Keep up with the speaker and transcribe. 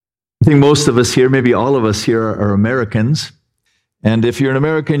I think most of us here, maybe all of us here, are Americans. And if you're an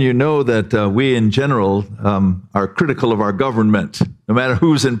American, you know that we in general are critical of our government. No matter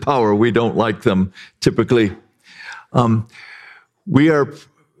who's in power, we don't like them typically. We are,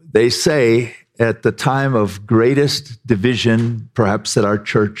 they say, at the time of greatest division, perhaps that our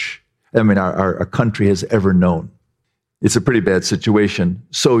country has ever known. It's a pretty bad situation,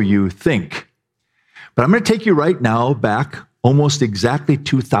 so you think. But I'm going to take you right now back almost exactly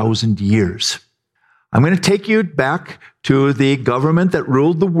 2,000 years. I'm going to take you back to the government that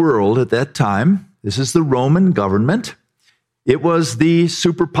ruled the world at that time. This is the Roman government. It was the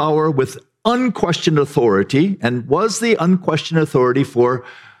superpower with unquestioned authority and was the unquestioned authority for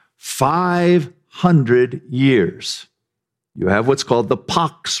 500 years. You have what's called the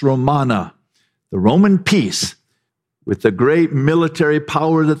Pax Romana, the Roman peace. With the great military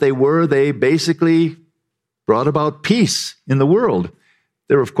power that they were, they basically brought about peace in the world.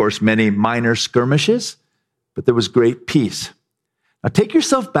 There were, of course, many minor skirmishes, but there was great peace. Now take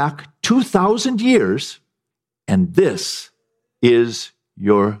yourself back 2,000 years, and this is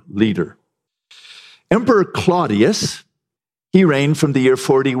your leader. Emperor Claudius, he reigned from the year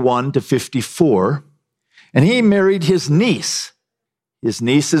 41 to 54, and he married his niece. His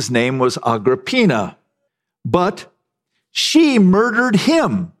niece's name was Agrippina, but she murdered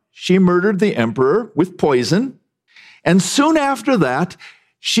him. She murdered the emperor with poison. And soon after that,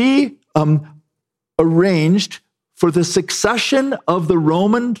 she arranged for the succession of the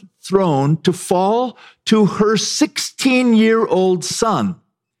Roman throne to fall to her 16-year-old son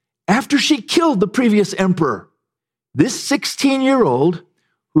after she killed the previous emperor. This 16-year-old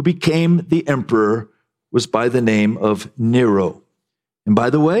who became the emperor was by the name of Nero. And by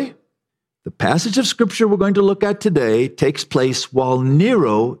the way, the passage of Scripture we're going to look at today takes place while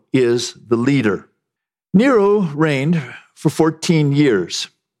Nero is the leader. Nero reigned for 14 years.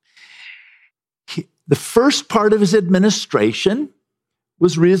 The first part of his administration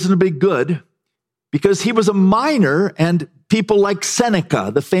was reasonably good because he was a minor, and people like Seneca,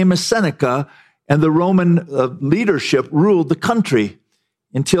 the famous Seneca, and the Roman leadership ruled the country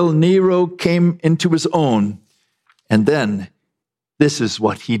until Nero came into his own. And then this is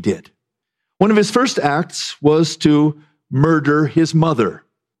what he did. One of his first acts was to murder his mother.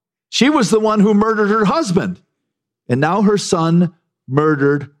 She was the one who murdered her husband. And now her son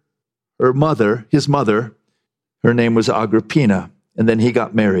murdered her mother, his mother. Her name was Agrippina. And then he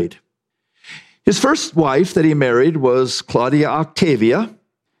got married. His first wife that he married was Claudia Octavia.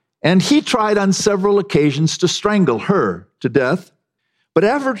 And he tried on several occasions to strangle her to death. But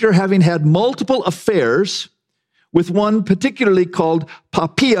after having had multiple affairs with one particularly called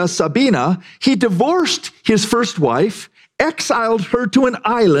Poppaea Sabina, he divorced his first wife, exiled her to an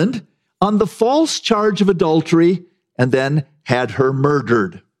island on the false charge of adultery, and then had her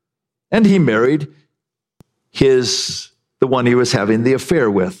murdered. And he married the one he was having the affair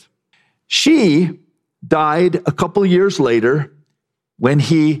with. She died a couple years later when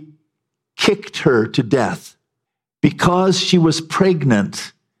he kicked her to death because she was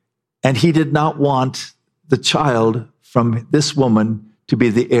pregnant, and he did not want the child from this woman to be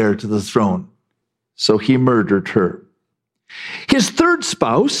the heir to the throne. So he murdered her. His third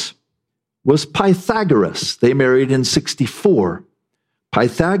spouse was Pythagoras. They married in 64.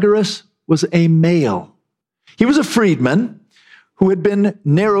 Pythagoras was a male. He was a freedman who had been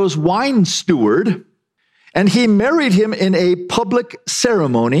Nero's wine steward, and he married him in a public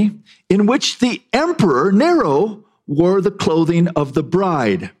ceremony in which the emperor, Nero, wore the clothing of the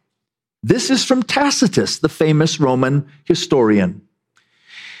bride. This is from Tacitus, the famous Roman historian.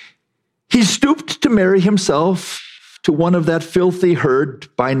 He stooped to marry himself to one of that filthy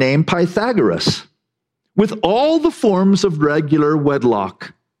herd by name Pythagoras, with all the forms of regular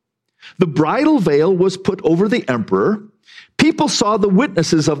wedlock. The bridal veil was put over the emperor. People saw the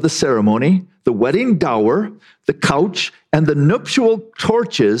witnesses of the ceremony, the wedding dower, the couch, and the nuptial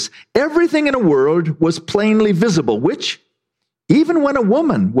torches. Everything in the world was plainly visible, which, even when a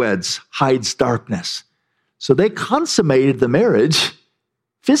woman weds, hides darkness. So they consummated the marriage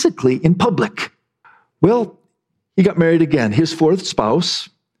physically in public. Well, he got married again. His fourth spouse,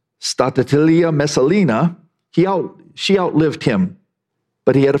 Statatilia Messalina, she outlived him,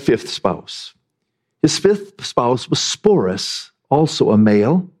 but he had a fifth spouse. His fifth spouse was Sporus, also a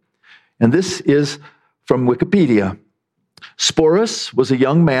male, and this is from Wikipedia. Sporus was a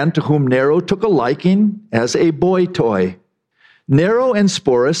young man to whom Nero took a liking as a boy toy. Nero and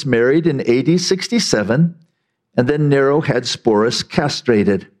Sporus married in AD 67, and then Nero had Sporus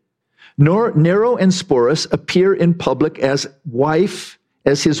castrated. Nero and Sporus appear in public as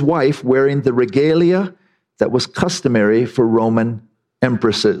his wife wearing the regalia that was customary for Roman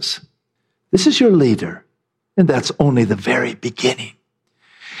empresses. This is your leader. And that's only the very beginning.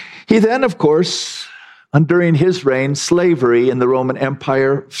 He then, of course, during his reign, slavery in the Roman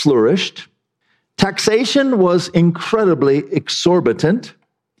Empire flourished. Taxation was incredibly exorbitant.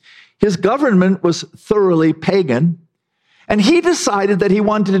 His government was thoroughly pagan. And he decided that he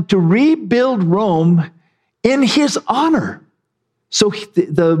wanted to rebuild Rome in his honor. So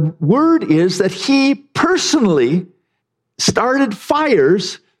the word is that he personally started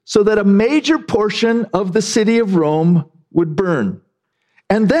fires so that a major portion of the city of Rome would burn.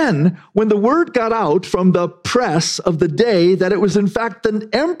 And then, when the word got out from the press of the day that it was in fact an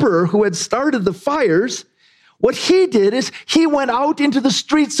emperor who had started the fires, what he did is he went out into the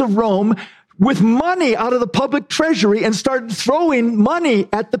streets of Rome with money out of the public treasury and started throwing money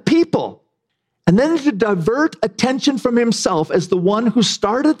at the people. And then to divert attention from himself as the one who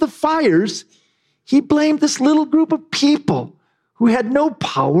started the fires, he blamed this little group of people who had no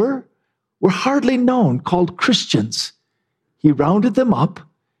power, were hardly known, called Christians. He rounded them up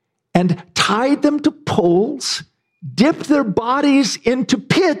and tied them to poles, dipped their bodies into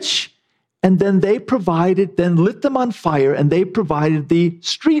pitch, and then lit them on fire, and they provided the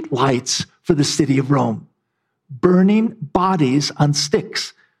street lights for the city of Rome, burning bodies on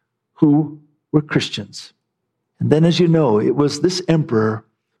sticks who were Christians. And then, as you know, it was this emperor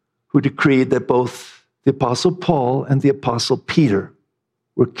who decreed that both the Apostle Paul and the Apostle Peter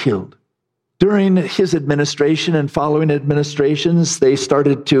were killed. During his administration and following administrations, they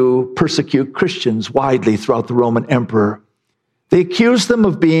started to persecute Christians widely throughout the Roman emperor. They accused them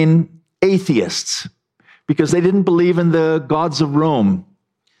of being atheists because they didn't believe in the gods of Rome.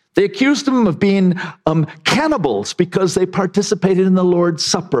 They accused them of being cannibals because they participated in the Lord's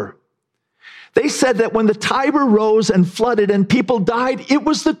Supper. They said that when the Tiber rose and flooded and people died, it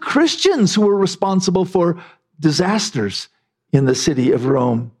was the Christians who were responsible for disasters in the city of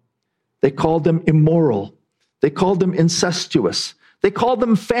Rome. They called them immoral. They called them incestuous. They called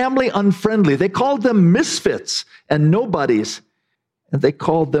them family unfriendly. They called them misfits and nobodies. And they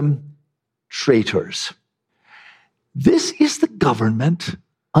called them traitors. This is the government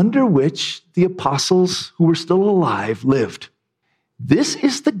under which the apostles who were still alive lived. This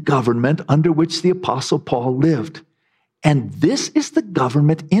is the government under which the Apostle Paul lived. And this is the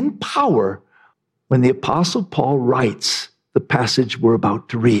government in power when the Apostle Paul writes the passage we're about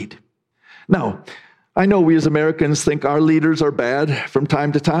to read. Now, I know we as Americans think our leaders are bad from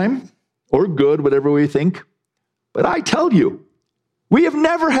time to time, or good, whatever we think. But I tell you, we have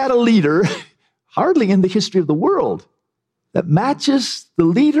never had a leader, hardly in the history of the world, that matches the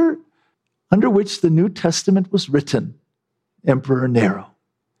leader under which the New Testament was written, Emperor Nero.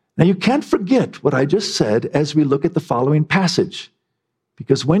 Now, you can't forget what I just said as we look at the following passage,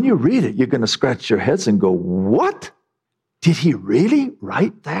 because when you read it, you're going to scratch your heads and go, what? Did he really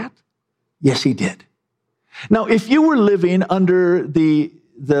write that? Yes, he did. Now, if you were living under the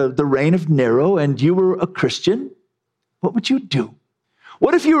reign of Nero and you were a Christian, what would you do?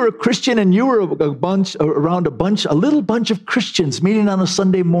 What if you were a Christian and you were a little bunch of Christians meeting on a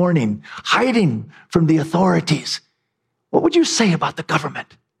Sunday morning, hiding from the authorities? What would you say about the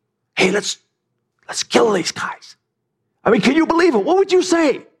government? Hey, let's kill these guys. I mean, can you believe it? What would you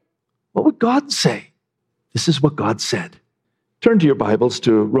say? What would God say? This is what God said. Turn to your Bibles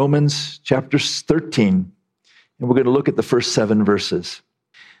to Romans chapter 13, and we're going to look at the first 7 verses.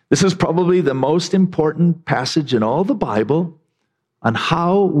 This is probably the most important passage in all the Bible on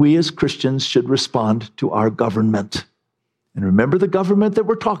how we as Christians should respond to our government. And remember the government that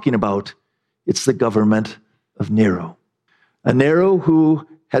we're talking about. It's the government of Nero. A Nero who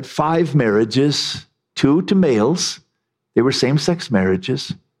had 5 marriages, 2 to males. They were same-sex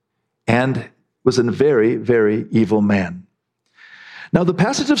marriages, and was a very, very evil man. Now, the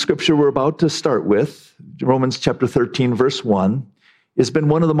passage of Scripture we're about to start with, Romans chapter 13, verse 1, has been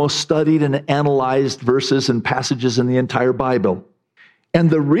one of the most studied and analyzed verses and passages in the entire Bible. And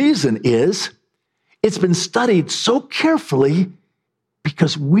the reason is, it's been studied so carefully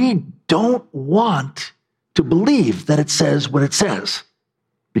because we don't want to believe that it says what it says.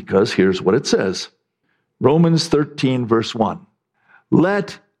 Because here's what it says. Romans 13, verse 1.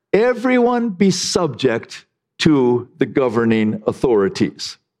 Let everyone be subject to the governing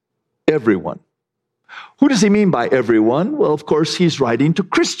authorities. Everyone. Who does he mean by everyone? Well, of course, he's writing to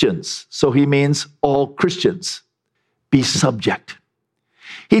Christians. So he means all Christians. Be subject.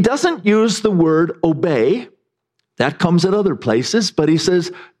 He doesn't use the word obey. That comes at other places, but he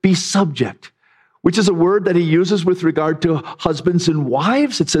says be subject, which is a word that he uses with regard to husbands and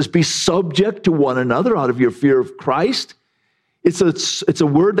wives. It says be subject to one another out of your fear of Christ. It's a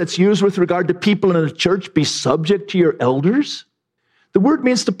word that's used with regard to people in a church. Be subject to your elders. The word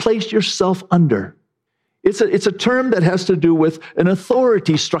means to place yourself under. It's a term that has to do with an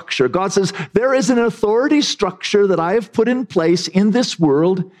authority structure. God says, there is an authority structure that I have put in place in this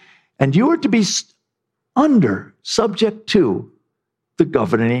world, and you are to be under, subject to the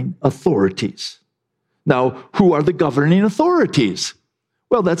governing authorities. Now, who are the governing authorities?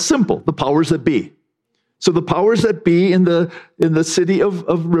 Well, that's simple, the powers that be. So the powers that be in the city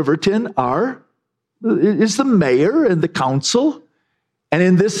of Riverton is the mayor and the council. And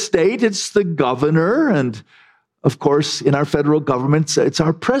in this state, it's the governor. And of course, in our federal government, it's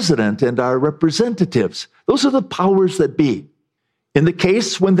our president and our representatives. Those are the powers that be. In the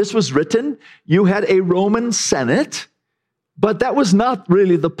case when this was written, you had a Roman Senate, but that was not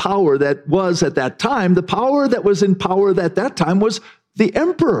really the power that was at that time. The power that was in power at that time was the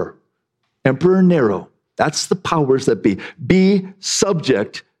emperor, Emperor Nero. That's the powers that be. Be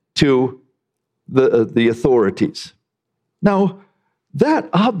subject to the authorities. Now, that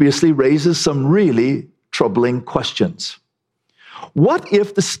obviously raises some really troubling questions. What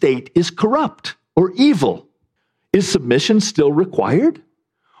if the state is corrupt or evil? Is submission still required?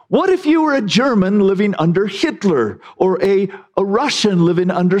 What if you were a German living under Hitler, or a Russian living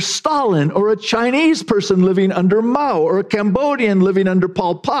under Stalin, or a Chinese person living under Mao, or a Cambodian living under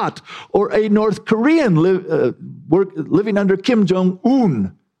Pol Pot, or a North Korean living under Kim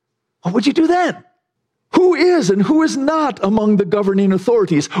Jong-un? What would you do then? Who is and who is not among the governing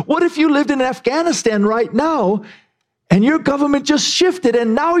authorities? What if you lived in Afghanistan right now and your government just shifted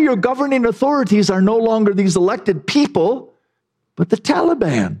and now your governing authorities are no longer these elected people, but the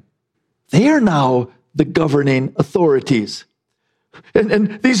Taliban? They are now the governing authorities.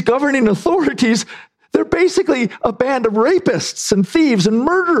 And these governing authorities, they're basically a band of rapists and thieves and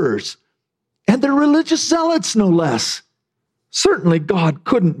murderers. And they're religious zealots, no less. Certainly God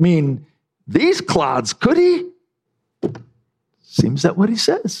couldn't mean these clods, could he? Seems that what he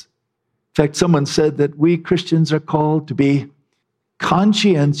says. In fact, someone said that we Christians are called to be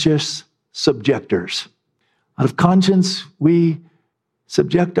conscientious subjectors. Out of conscience, we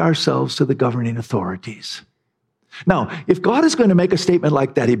subject ourselves to the governing authorities. Now, if God is going to make a statement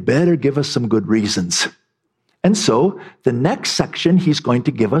like that, he better give us some good reasons. And so, the next section, he's going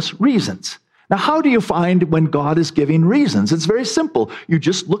to give us reasons. Now, how do you find when God is giving reasons? It's very simple. You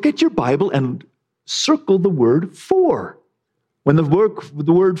just look at your Bible and circle the word for. When the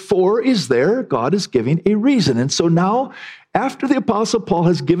word for is there, God is giving a reason. And so now, after the Apostle Paul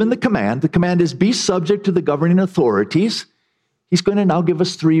has given the command is be subject to the governing authorities, he's going to now give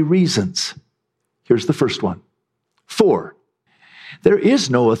us 3 reasons. Here's the first one. For, there is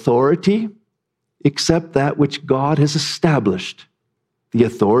no authority except that which God has established. The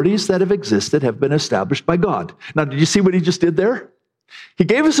authorities that have existed have been established by God. Now, did you see what he just did there? He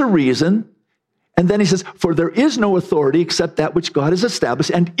gave us a reason, and then he says, for there is no authority except that which God has established.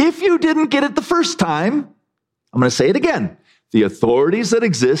 And if you didn't get it the first time, I'm going to say it again. The authorities that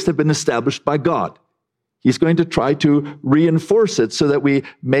exist have been established by God. He's going to try to reinforce it so that we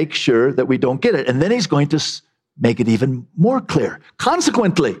make sure that we don't get it. And then he's going to make it even more clear.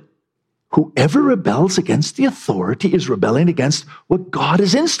 Consequently, whoever rebels against the authority is rebelling against what God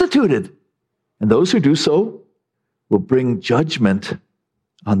has instituted. And those who do so will bring judgment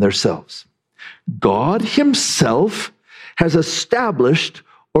on themselves. God himself has established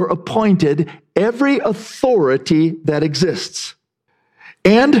or appointed every authority that exists.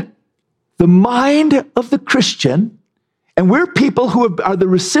 And the mind of the Christian, and we're people who are the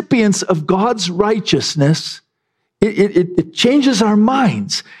recipients of God's righteousness, it changes our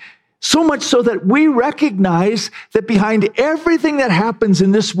minds. So much so that we recognize that behind everything that happens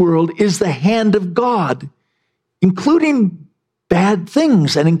in this world is the hand of God, including bad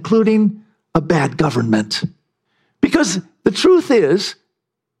things and including a bad government. Because the truth is,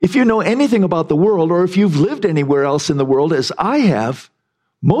 if you know anything about the world, or if you've lived anywhere else in the world, as I have,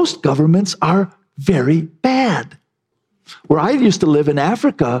 most governments are very bad. Where I used to live in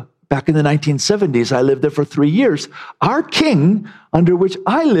Africa, back in the 1970s, I lived there for 3 years. Our king, under which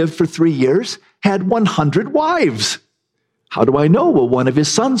I lived for 3 years, had 100 wives. How do I know? Well, one of his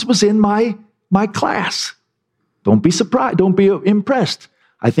sons was in my class. Don't be surprised. Don't be impressed.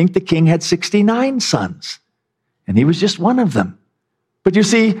 I think the king had 69 sons, and he was just one of them. But you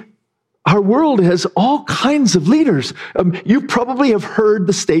see, our world has all kinds of leaders. You probably have heard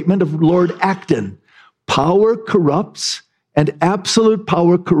the statement of Lord Acton, power corrupts, and absolute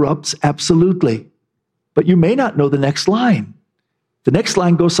power corrupts absolutely. But you may not know the next line. The next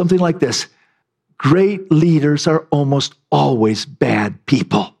line goes something like this: great leaders are almost always bad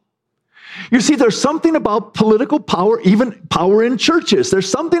people. You see, there's something about political power, even power in churches. There's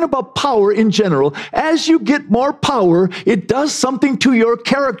something about power in general. As you get more power, it does something to your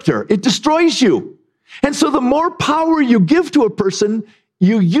character. It destroys you. And so the more power you give to a person,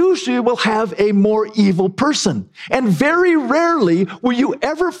 you usually will have a more evil person. And very rarely will you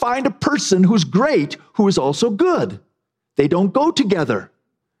ever find a person who's great who is also good. They don't go together.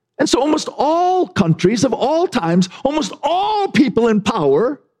 And so almost all countries of all times, almost all people in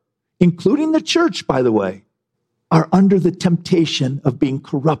power, including the church, by the way, are under the temptation of being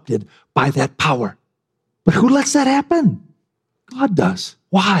corrupted by that power. But who lets that happen? God does.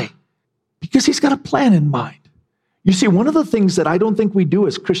 Why? Because he's got a plan in mind. You see, one of the things that I don't think we do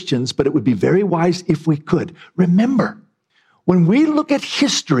as Christians, but it would be very wise if we could, remember, when we look at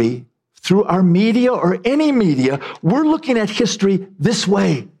history through our media or any media, we're looking at history this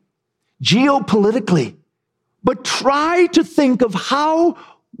way, geopolitically. But try to think of how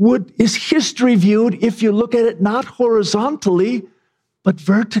is history viewed if you look at it not horizontally, but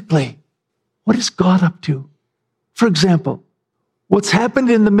vertically. What is God up to? For example, what's happened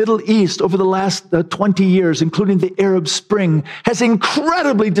in the Middle East over the last 20 years, including the Arab Spring, has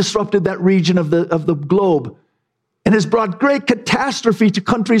incredibly disrupted that region of the globe and has brought great catastrophe to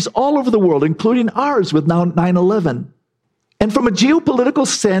countries all over the world, including ours with now 9/11. And from a geopolitical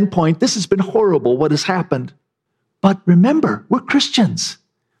standpoint, this has been horrible, what has happened. But remember, we're Christians.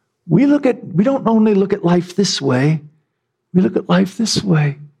 We don't only look at life this way, we look at life this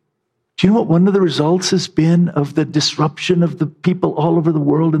way. Do you know what one of the results has been of the disruption of the people all over the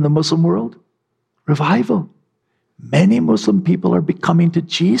world in the Muslim world? Revival. Many Muslim people are becoming to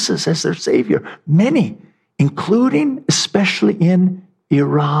Jesus as their Savior. Many, including especially in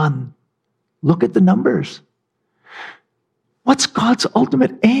Iran. Look at the numbers. What's God's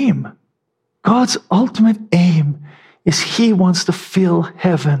ultimate aim? God's ultimate aim is he wants to fill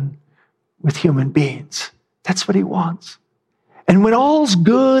heaven with human beings. That's what he wants. And when all's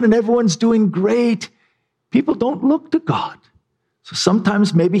good and everyone's doing great, people don't look to God. So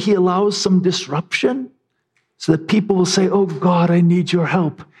sometimes maybe he allows some disruption so that people will say, oh God, I need your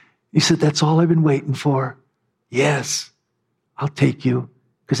help. He said, that's all I've been waiting for. Yes, I'll take you.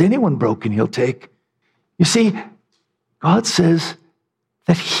 Because anyone broken, he'll take. You see, God says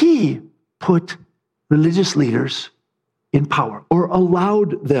that he put religious leaders in power or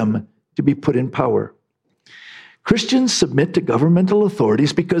allowed them to be put in power. Christians submit to governmental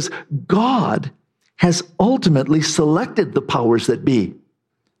authorities because God has ultimately selected the powers that be.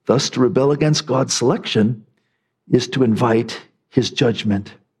 Thus, to rebel against God's selection is to invite his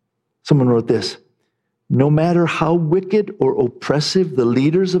judgment. Someone wrote this: no matter how wicked or oppressive the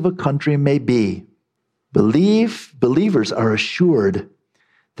leaders of a country may be, believers are assured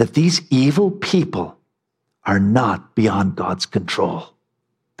that these evil people are not beyond God's control.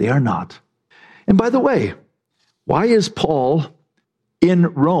 They are not. And by the way, why is Paul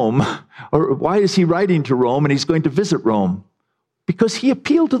in Rome, or why is he writing to Rome and he's going to visit Rome? Because he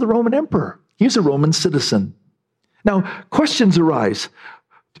appealed to the Roman emperor. He's a Roman citizen. Now, questions arise.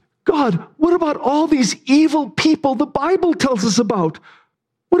 God, what about all these evil people the Bible tells us about?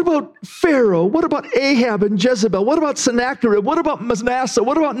 What about Pharaoh? What about Ahab and Jezebel? What about Sennacherib? What about Manasseh?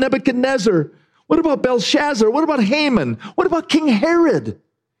 What about Nebuchadnezzar? What about Belshazzar? What about Haman? What about King Herod?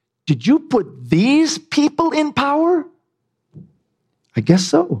 Did you put these people in power? I guess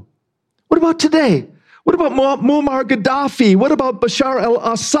so. What about today? What about Muammar Gaddafi? What about Bashar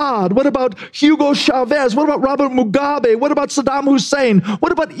al-Assad? What about Hugo Chavez? What about Robert Mugabe? What about Saddam Hussein?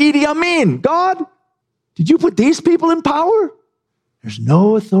 What about Idi Amin? God, did you put these people in power? There's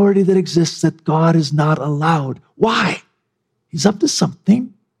no authority that exists that God is not allowed. Why? He's up to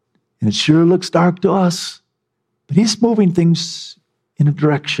something, and it sure looks dark to us, but he's moving things in a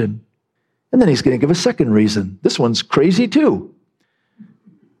direction. And then he's going to give a second reason. This one's crazy too.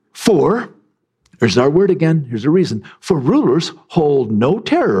 There's our word again, here's a reason. For rulers hold no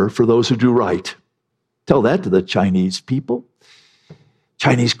terror for those who do right. Tell that to the Chinese people,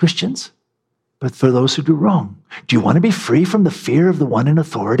 Chinese Christians. But for those who do wrong, do you want to be free from the fear of the one in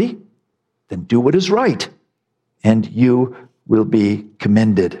authority? Then do what is right, and you will be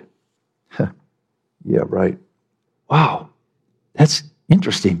commended. Yeah, right. Wow, that's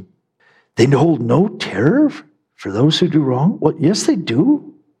interesting. They hold no terror for those who do wrong? Well, yes, they do.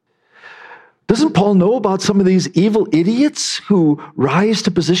 Doesn't Paul know about some of these evil idiots who rise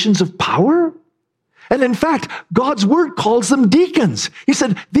to positions of power? And in fact, God's word calls them deacons. He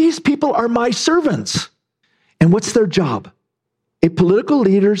said, these people are my servants. And what's their job? A political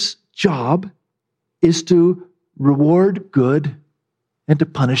leader's job is to reward good and to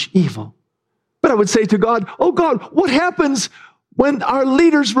punish evil. But I would say to God, oh God, what happens when our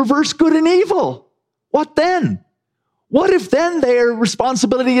leaders reverse good and evil? What then? What if then their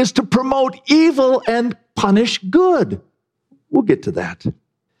responsibility is to promote evil and punish good? We'll get to that.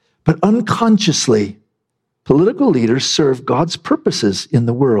 But unconsciously, political leaders serve God's purposes in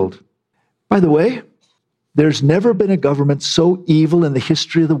the world. By the way, there's never been a government so evil in the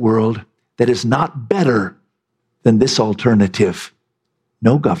history of the world that is not better than this alternative.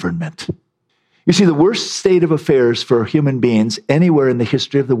 No government. You see, the worst state of affairs for human beings anywhere in the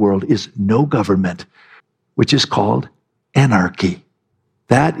history of the world is no government, which is called anarchy.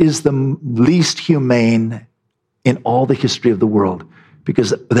 That is the least humane in all the history of the world,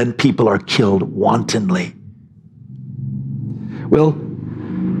 because then people are killed wantonly. Well,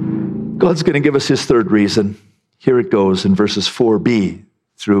 God's going to give us his third reason. Here it goes in verses 4b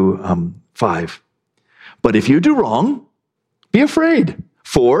through 5. But if you do wrong, be afraid.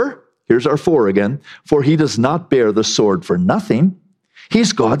 For, here's our for again, for he does not bear the sword for nothing.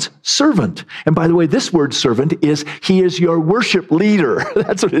 He's God's servant. And by the way, this word servant is, he is your worship leader.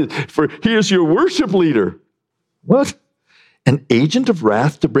 That's what it is. For he is your worship leader. What? An agent of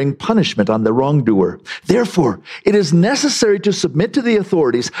wrath to bring punishment on the wrongdoer. Therefore, it is necessary to submit to the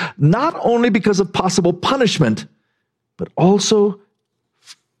authorities, not only because of possible punishment, but also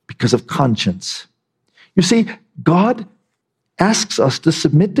because of conscience. You see, God asks us to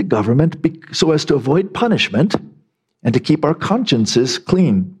submit to government so as to avoid punishment and to keep our consciences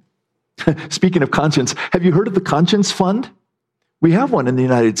clean. Speaking of conscience, have you heard of the Conscience Fund? We have one in the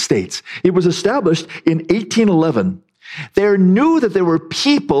United States. It was established in 1811. They knew that there were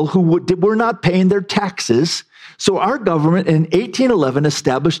people who were not paying their taxes, so our government in 1811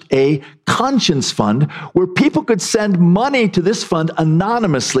 established a conscience fund where people could send money to this fund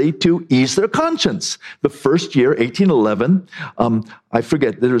anonymously to ease their conscience. The first year, 1811, I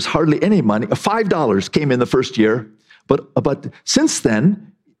forget, there was hardly any money. $5 came in the first year, but since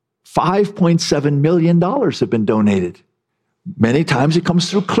then, $5.7 million have been donated. Many times it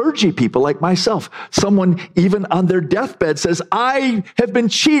comes through clergy people like myself. Someone even on their deathbed says, I have been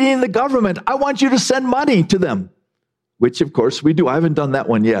cheating the government. I want you to send money to them, which of course we do. I haven't done that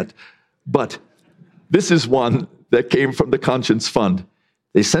one yet, but this is one that came from the Conscience Fund.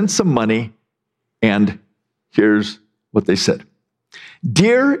 They sent some money, and here's what they said.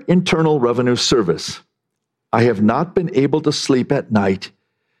 Dear Internal Revenue Service, I have not been able to sleep at night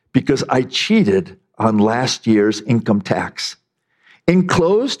because I cheated on last year's income tax.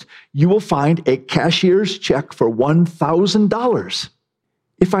 Enclosed, you will find a cashier's check for $1,000.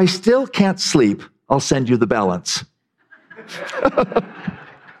 If I still can't sleep, I'll send you the balance.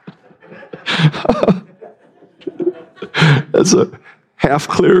 That's a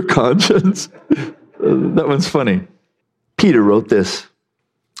half-clear conscience. That one's funny. Peter wrote this.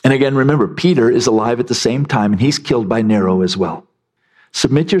 And again, remember, Peter is alive at the same time, and he's killed by Nero as well.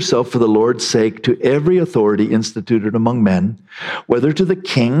 Submit yourself for the Lord's sake to every authority instituted among men, whether to the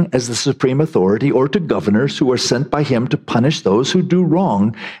king as the supreme authority or to governors who are sent by him to punish those who do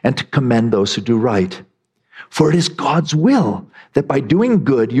wrong and to commend those who do right. For it is God's will that by doing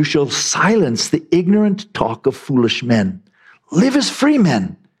good you shall silence the ignorant talk of foolish men. Live as free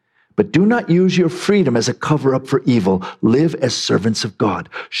men, but do not use your freedom as a cover-up for evil. Live as servants of God.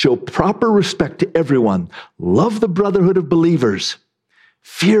 Show proper respect to everyone. Love the brotherhood of believers.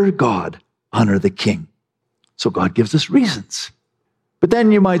 Fear God, honor the king. So God gives us reasons. But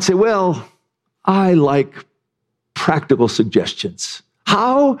then you might say, well, I like practical suggestions.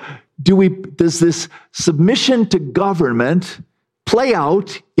 How does this submission to government play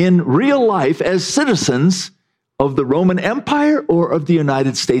out in real life as citizens of the Roman Empire or of the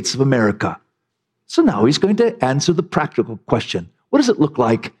United States of America? So now he's going to answer the practical question. What does it look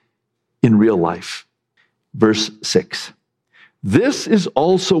like in real life? Verse 6. This is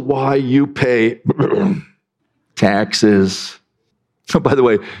also why you pay taxes. Oh, by the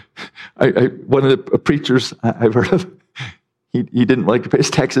way, one of the preachers I've heard of, he didn't like to pay his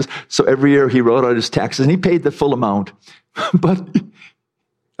taxes, so every year he wrote out his taxes, and he paid the full amount. But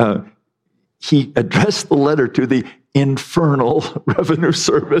he addressed the letter to the Infernal Revenue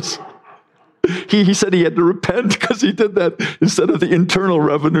Service. He said he had to repent because he did that. Instead of the Internal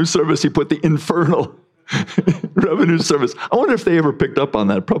Revenue Service, he put the Infernal Revenue Service. I wonder if they ever picked up on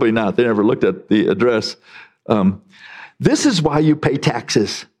that. Probably not. They never looked at the address. This is why you pay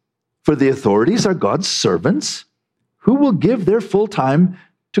taxes. For the authorities are God's servants who will give their full time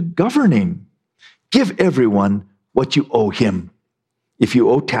to governing. Give everyone what you owe him. If you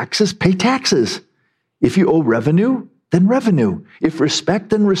owe taxes, pay taxes. If you owe revenue, then revenue. If respect,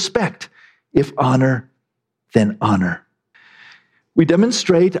 then respect. If honor, then honor. We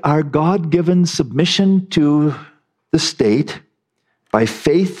demonstrate our God-given submission to the state by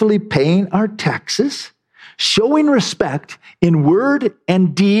faithfully paying our taxes, showing respect in word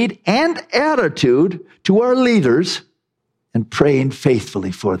and deed and attitude to our leaders, and praying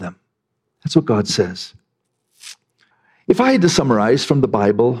faithfully for them. That's what God says. If I had to summarize from the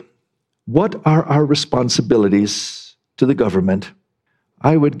Bible, what are our responsibilities to the government?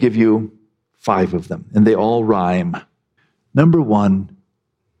 I would give you 5 of them, and they all rhyme. Number 1,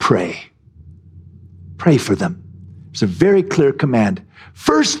 pray. Pray for them. It's a very clear command.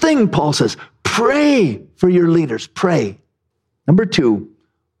 First thing, Paul says, pray for your leaders. Pray. Number 2,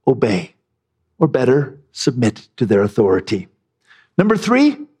 obey. Or better, submit to their authority. Number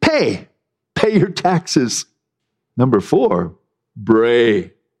 3, pay. Pay your taxes. Number 4,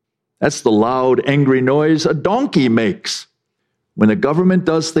 bray. That's the loud, angry noise a donkey makes. When the government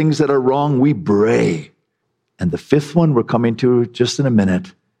does things that are wrong, we bray. And the 5th one we're coming to just in a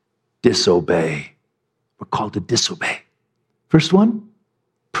minute, disobey. We're called to disobey. First one,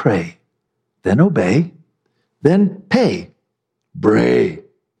 pray. Then obey. Then pay. Bray.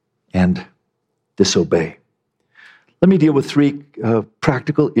 And disobey. Let me deal with 3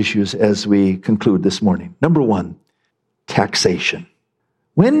 practical issues as we conclude this morning. Number 1, taxation.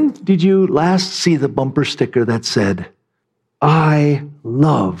 When did you last see the bumper sticker that said, I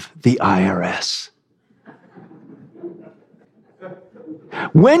love the IRS?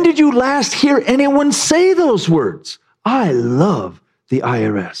 When did you last hear anyone say those words? I love the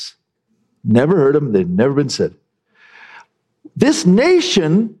IRS. Never heard them. They've never been said. This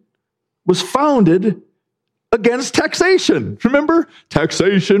nation was founded against taxation. Remember?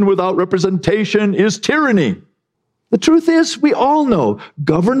 Taxation without representation is tyranny. The truth is, we all know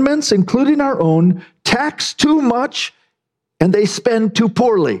governments, including our own, tax too much and they spend too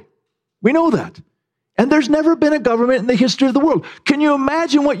poorly. We know that. And there's never been a government in the history of the world. Can you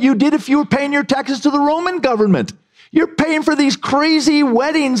imagine what you did if you were paying your taxes to the Roman government? You're paying for these crazy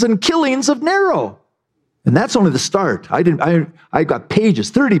weddings and killings of Nero. And that's only the start. I got pages,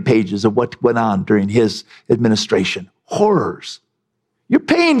 30 pages of what went on during his administration. Horrors. You're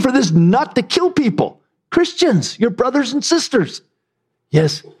paying for this nut to kill people. Christians, your brothers and sisters.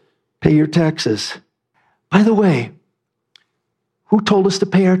 Yes, pay your taxes. By the way, who told us to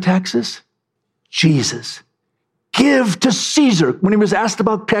pay our taxes? Jesus. Give to Caesar. When he was asked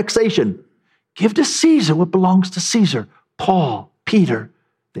about taxation, give to Caesar what belongs to Caesar. Paul, Peter,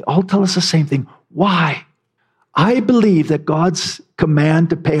 they all tell us the same thing. Why? I believe that God's command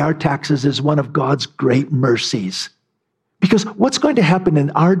to pay our taxes is one of God's great mercies. Because what's going to happen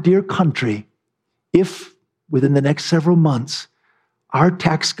in our dear country if within the next several months our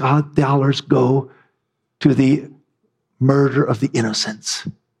tax dollars go to the murder of the innocents?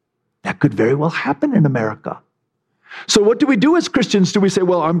 That could very well happen in America. So what do we do as Christians? Do we say,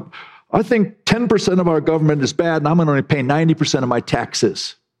 well, I think 10% of our government is bad and I'm going to only pay 90% of my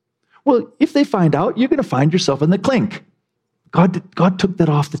taxes? Well, if they find out, you're going to find yourself in the clink. God took that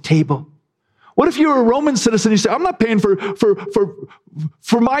off the table. What if you're a Roman citizen? You say, I'm not paying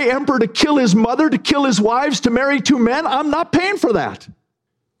for my emperor to kill his mother, to kill his wives, to marry 2 men. I'm not paying for that.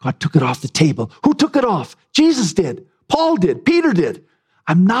 God took it off the table. Who took it off? Jesus did. Paul did. Peter did.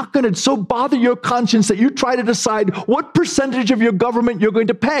 I'm not going to so bother your conscience that you try to decide what percentage of your government you're going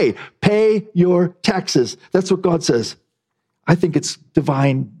to pay. Pay your taxes. That's what God says. I think it's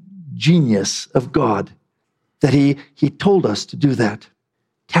divine genius of God that he told us to do that.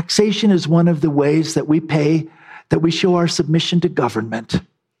 Taxation is one of the ways that we pay, that we show our submission to government.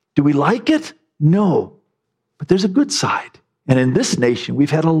 Do we like it? No. But there's a good side. And in this nation,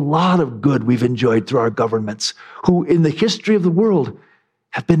 we've had a lot of good we've enjoyed through our governments, who in the history of the world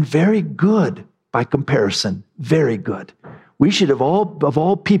have been very good by comparison. Very good. We should of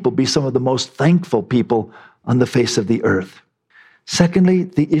all people be some of the most thankful people on the face of the earth. Secondly,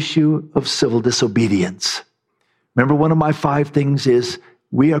 the issue of civil disobedience. Remember, one of my 5 things is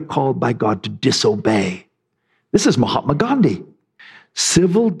we are called by God to disobey. This is Mahatma Gandhi.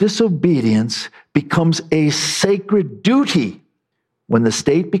 Civil disobedience becomes a sacred duty when the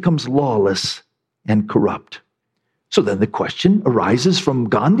state becomes lawless and corrupt. So then the question arises from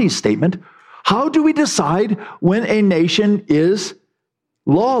Gandhi's statement, how do we decide when a nation is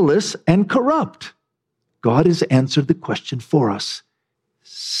lawless and corrupt? God has answered the question for us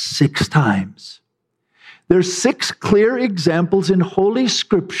 6 times. There's 6 clear examples in Holy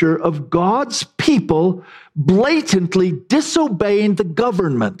Scripture of God's people blatantly disobeying the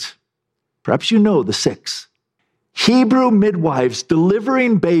government. Perhaps you know the 6. Hebrew midwives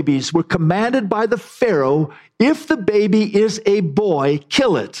delivering babies were commanded by the Pharaoh, if the baby is a boy,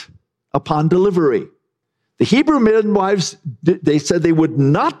 kill it upon delivery. The Hebrew midwives, they said they would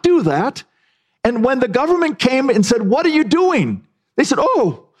not do that. And when the government came and said, what are you doing? They said,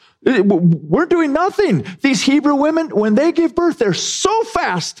 oh, we're doing nothing. These Hebrew women, when they give birth, they're so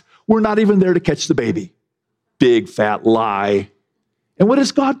fast, we're not even there to catch the baby. Big fat lie. And what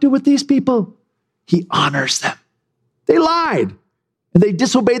does God do with these people? He honors them. They lied, and they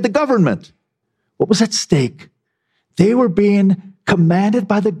disobeyed the government. What was at stake? They were being commanded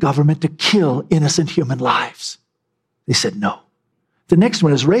by the government to kill innocent human lives. They said no. The next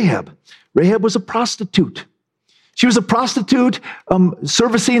one is Rahab. Rahab was a prostitute. She was a prostitute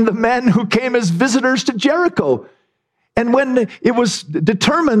servicing the men who came as visitors to Jericho. And when it was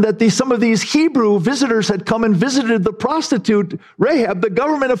determined that some of these Hebrew visitors had come and visited the prostitute, Rahab, the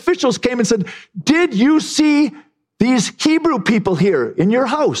government officials came and said, did you see these Hebrew people here in your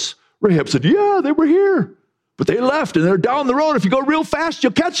house? Rahab said, yeah, they were here. But they left and they're down the road. If you go real fast,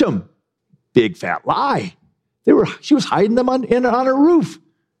 you'll catch them. Big fat lie. She was hiding them on her roof.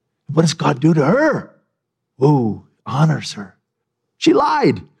 What does God do to her? Oh, honors her. She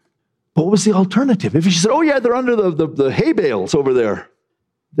lied. What was the alternative? If she said, oh yeah, they're under the hay bales over there.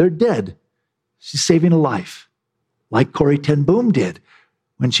 They're dead. She's saving a life. Like Corrie ten Boom did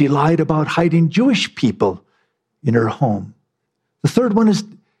when she lied about hiding Jewish people in her home. The third one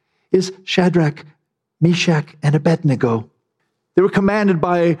is Shadrach, Meshach, and Abednego. They were commanded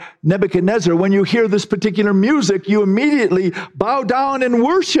by Nebuchadnezzar, when you hear this particular music, you immediately bow down and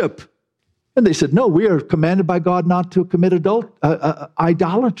worship. And they said, no, we are commanded by God not to commit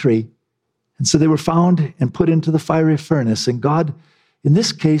idolatry. And so they were found and put into the fiery furnace. And God, in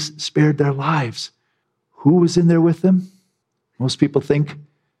this case, spared their lives. Who was in there with them? Most people think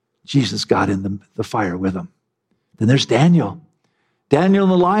Jesus got in the fire with them. Then there's Daniel. Daniel in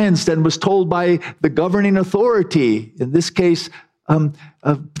the lion's den was told by the governing authority, in this case,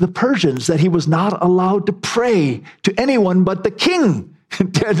 the Persians, that he was not allowed to pray to anyone but the king.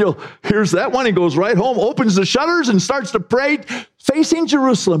 And Daniel hears that one. He goes right home, opens the shutters, and starts to pray, facing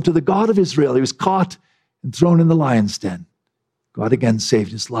Jerusalem to the God of Israel. He was caught and thrown in the lion's den. God again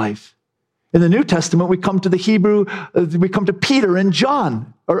saved his life. In the New Testament, we come to we come to Peter and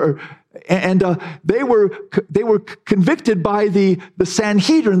John, they were convicted by the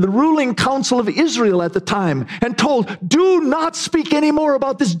Sanhedrin, the ruling council of Israel at the time, and told, do not speak anymore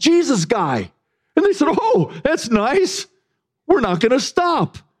about this Jesus guy. And they said, oh, that's nice. We're not going to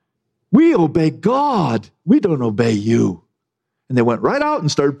stop. We obey God. We don't obey you. And they went right out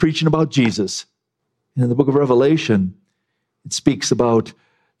and started preaching about Jesus. And in the book of Revelation, it speaks about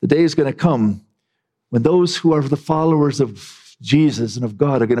the day is going to come when those who are the followers of Jesus and of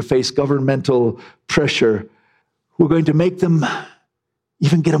God are going to face governmental pressure, who are going to make them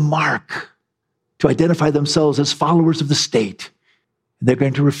even get a mark to identify themselves as followers of the state. And they're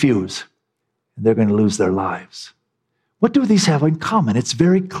going to refuse, and they're going to lose their lives. What do these have in common? It's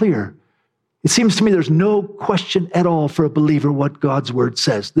very clear. It seems to me there's no question at all for a believer what God's word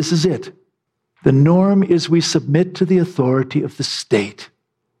says. This is it. The norm is we submit to the authority of the state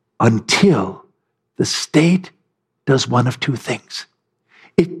until the state does one of two things.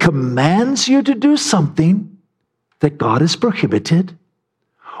 It commands you to do something that God has prohibited,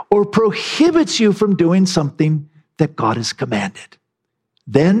 or prohibits you from doing something that God has commanded.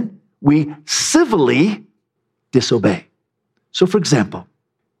 Then we civilly disobey. So, for example,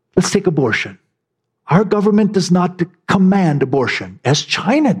 let's take abortion. Our government does not command abortion, as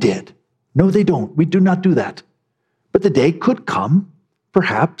China did. No, they don't. We do not do that. But the day could come,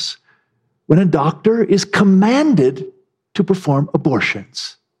 perhaps, when a doctor is commanded to perform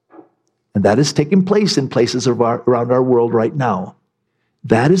abortions. And that is taking place in places around our world right now.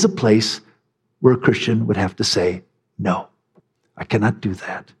 That is a place where a Christian would have to say, no, I cannot do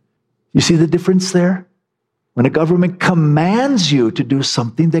that. You see the difference there? When a government commands you to do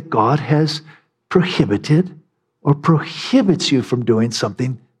something that God has prohibited, or prohibits you from doing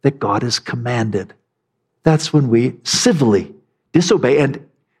something that God has commanded, that's when we civilly disobey. And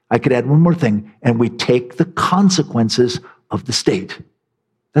I could add one more thing, and we take the consequences of the state.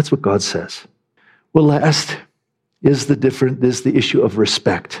 That's what God says. Well, last is the issue of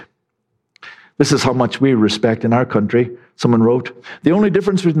respect. This is how much we respect in our country. Someone wrote, the only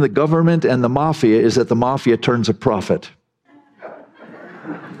difference between the government and the mafia is that the mafia turns a profit.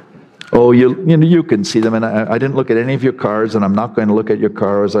 Oh, you can see them, and I didn't look at any of your cars, and I'm not going to look at your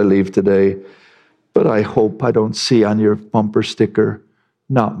car as I leave today, but I hope I don't see on your bumper sticker,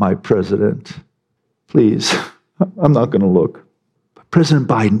 not my president. Please, I'm not going to look. But President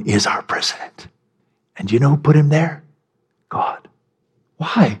Biden is our president. And you know who put him there? God.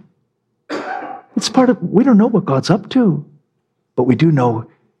 Why? It's we don't know what God's up to, but we do know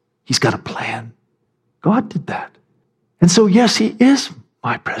he's got a plan. God did that. And so, yes, he is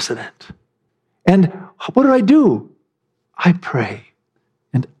my president. And what do? I pray.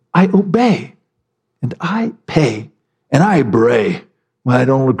 I obey, and I pay, and I bray when I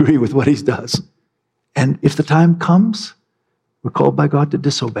don't agree with what he does. And if the time comes, we're called by God to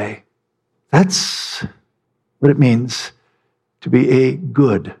disobey. That's what it means to be a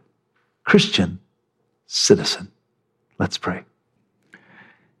good Christian citizen. Let's pray.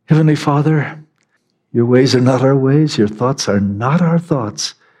 Heavenly Father, your ways are not our ways, your thoughts are not our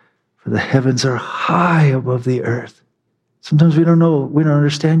thoughts, for the heavens are high above the earth. Sometimes we don't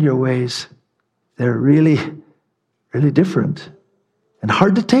understand your ways. They're really, really different and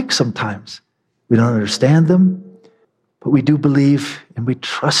hard to take sometimes. We don't understand them, but we do believe and we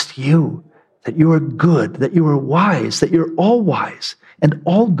trust you, that you are good, that you are wise, that you're all wise and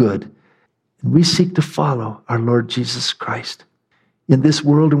all good. And we seek to follow our Lord Jesus Christ in this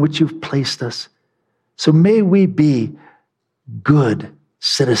world in which you've placed us. So may we be good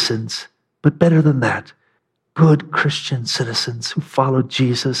citizens, but better than that, good Christian citizens who follow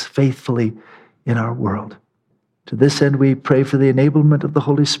Jesus faithfully in our world. To this end, we pray for the enablement of the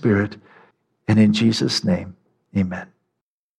Holy Spirit, and in Jesus' name, amen.